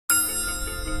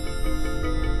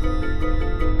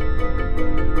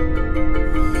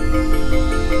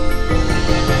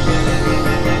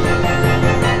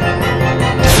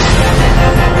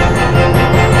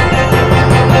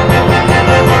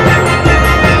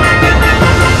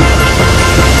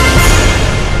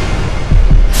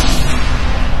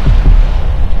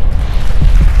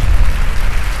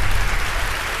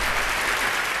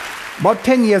About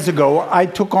 10 years ago, I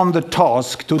took on the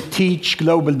task to teach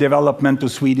global development to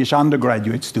Swedish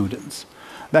undergraduate students.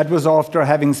 That was after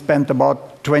having spent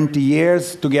about 20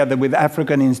 years together with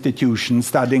African institutions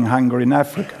studying hunger in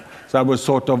Africa. So I was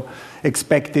sort of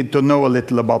expected to know a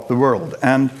little about the world.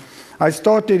 And I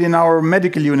started in our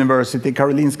medical university,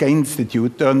 Karolinska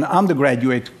Institute, an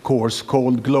undergraduate course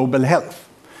called Global Health.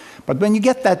 But when you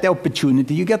get that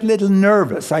opportunity, you get a little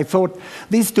nervous. I thought,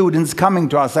 these students coming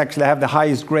to us actually have the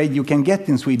highest grade you can get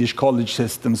in Swedish college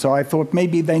system. So I thought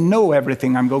maybe they know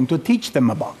everything I'm going to teach them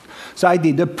about. So I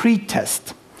did a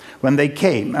pre-test when they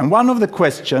came. And one of the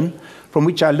questions from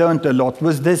which I learned a lot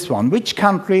was this one. Which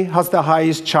country has the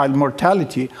highest child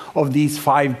mortality of these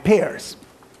 5 pairs?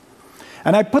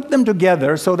 And I put them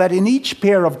together so that in each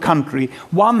pair of country,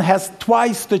 one has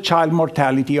twice the child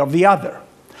mortality of the other.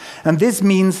 And this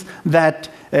means that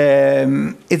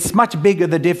it's much bigger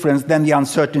the difference than the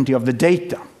uncertainty of the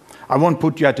data. I won't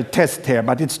put you at a test here,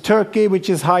 but it's Turkey, which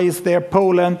is highest there,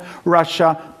 Poland,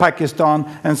 Russia, Pakistan,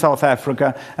 and South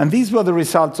Africa. And these were the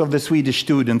results of the Swedish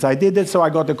students. I did it so I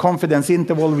got a confidence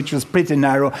interval, which was pretty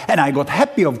narrow, and I got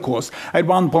happy, of course. I had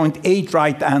 1.8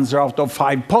 right answer out of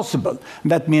 5 possible.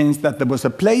 That means that there was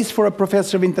a place for a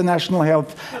professor of international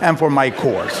health and for my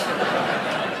course.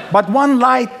 But one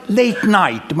late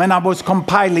night, when I was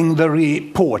compiling the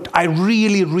report, I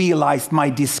really realized my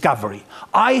discovery.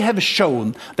 I have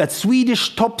shown that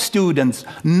Swedish top students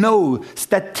know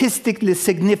statistically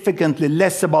significantly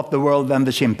less about the world than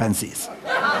the chimpanzees.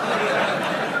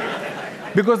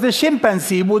 Because the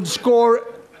chimpanzee would score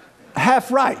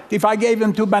half right. If I gave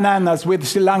them 2 bananas with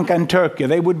Sri Lanka and Turkey,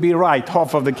 they would be right,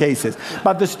 half of the cases.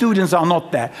 But the students are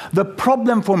not there. The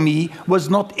problem for me was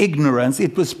not ignorance,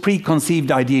 it was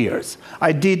preconceived ideas.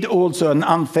 I did also an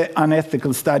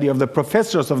unethical study of the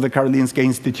professors of the Karolinska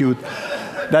Institute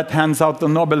that hands out the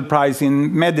Nobel Prize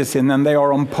in medicine, and they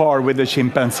are on par with the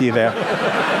chimpanzee there.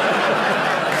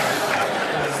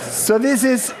 So this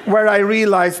is where I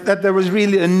realized that there was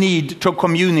really a need to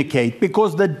communicate,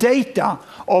 because the data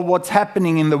of what's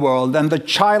happening in the world and the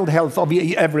child health of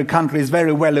every country is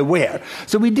very well aware.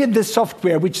 So we did this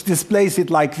software which displays it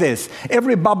like this.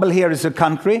 Every bubble here is a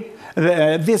country.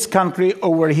 This country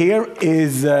over here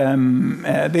is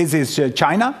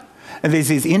China. This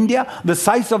is India. The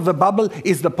size of the bubble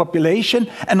is the population.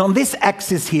 And on this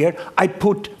axis here, I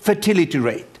put fertility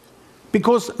rate.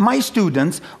 Because my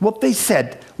students, what they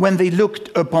said when they looked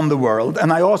upon the world,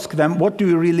 and I asked them, what do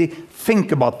you really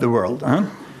think about the world? Huh?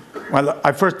 Well,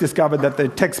 I first discovered that the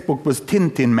textbook was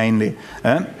Tintin mainly.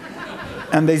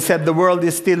 And they said the world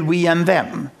is still we and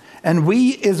them. And we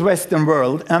is Western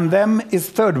world, and them is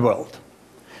third world.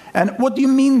 And what do you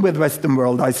mean with Western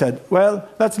world? I said, well,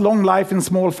 that's long life in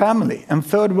small family. And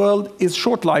third world is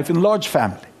short life in large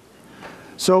family.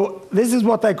 So this is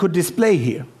what I could display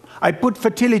here. I put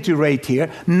fertility rate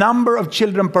here, number of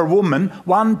children per woman,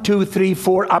 1, 2, 3,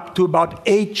 4, up to about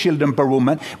 8 children per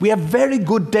woman. We have very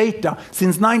good data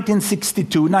since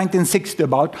 1962, 1960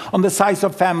 about, on the size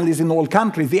of families in all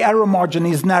countries. The error margin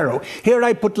is narrow. Here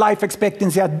I put life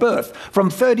expectancy at birth, from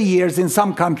 30 years in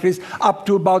some countries up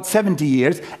to about 70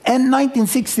 years. And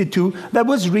 1962, there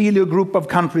was really a group of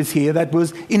countries here that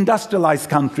was industrialized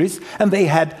countries, and they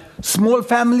had small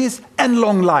families and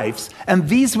long lives. And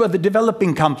these were the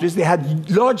developing countries. They had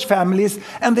large families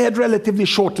and they had relatively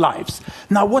short lives.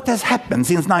 Now, what has happened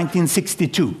since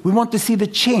 1962? We want to see the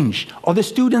change. Are the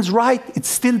students right? It's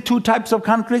still 2 types of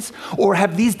countries? Or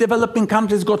have these developing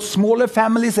countries got smaller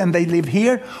families and they live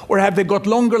here? Or have they got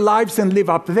longer lives and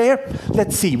live up there?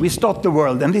 Let's see. We start the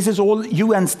world. And this is all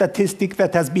UN statistic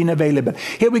that has been available.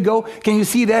 Here we go. Can you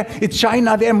see there? It's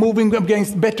China. They're moving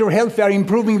against better health. They're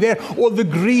improving there. All the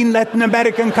green Latin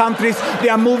American countries, they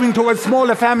are moving towards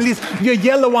smaller families. The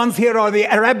yellow ones here are the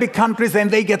Arabic countries,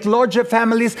 and they get larger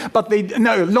families, but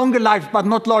longer lives, but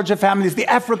not larger families. The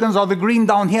Africans are the green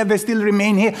down here. They still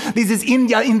remain here. This is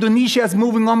India. Indonesia is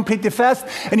moving on pretty fast.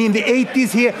 And in the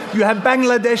 80s here, you have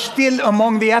Bangladesh still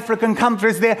among the African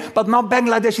countries there. But now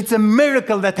Bangladesh, it's a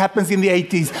miracle that happens in the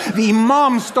 80s. The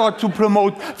imams start to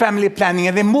promote family planning,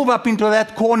 and they move up into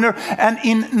that corner. And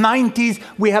in 90s,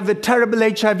 we have the terrible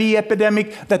HIV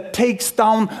epidemic that that takes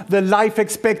down the life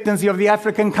expectancy of the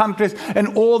African countries,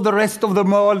 and all the rest of the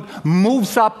world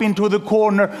moves up into the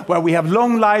corner where we have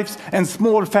long lives and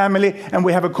small family, and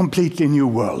we have a completely new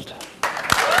world.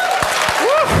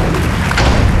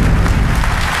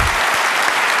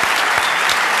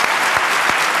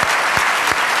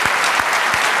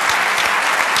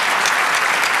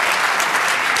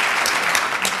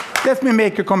 Let me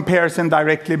make a comparison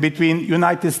directly between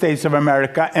United States of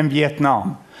America and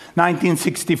Vietnam.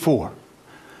 1964.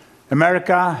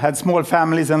 America had small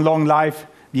families and long life.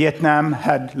 Vietnam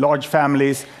had large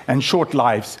families and short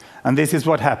lives. And this is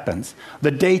what happens.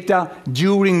 The data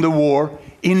during the war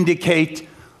indicate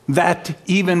that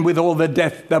even with all the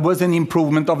death, there was an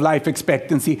improvement of life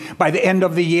expectancy. By the end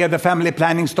of the year, the family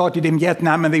planning started in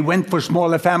Vietnam, and they went for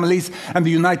smaller families. And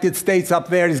the United States up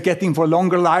there is getting for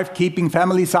longer life, keeping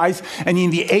family size. And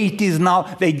in the 80s now,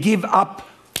 they give up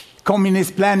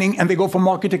communist planning, and they go for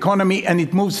market economy, and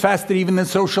it moves faster even than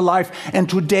social life. And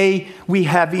today, we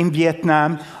have in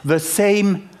Vietnam the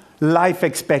same life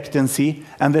expectancy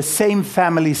and the same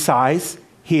family size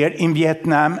here in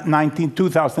Vietnam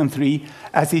 2003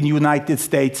 as in United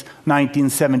States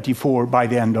 1974 by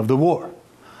the end of the war.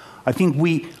 I think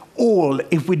we all,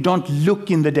 if we don't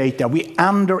look in the data, we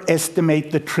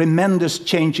underestimate the tremendous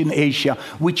change in Asia,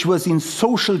 which was in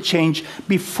social change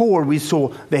before we saw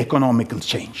the economical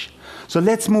change. So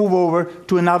let's move over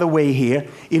to another way here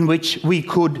in which we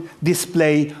could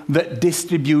display the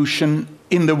distribution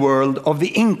in the world of the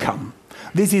income.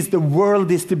 This is the world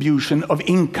distribution of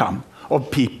income of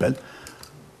people.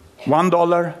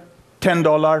 $1,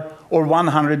 $10, or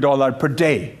 $100 per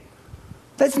day.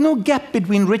 There's no gap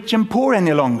between rich and poor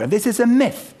any longer. This is a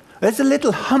myth. There's a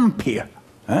little hump here.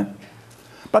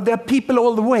 But there are people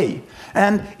all the way.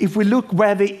 And if we look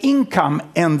where the income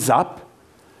ends up,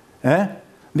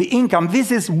 the income,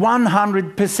 this is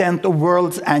 100% of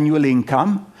world's annual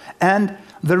income. And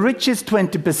the richest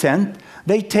 20%,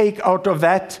 they take out of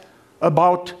that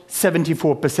about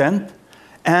 74%.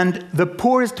 And the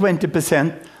poorest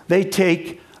 20%, they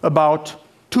take about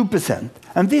 2%.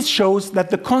 And this shows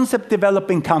that the concept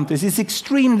developing countries is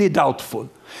extremely doubtful.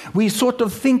 We sort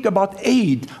of think about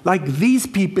aid, like these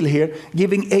people here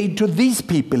giving aid to these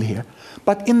people here.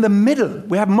 But in the middle,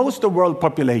 we have most of the world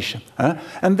population.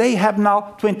 And they have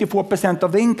now 24%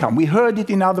 of the income. We heard it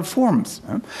in other forms.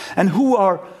 And who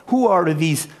are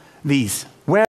these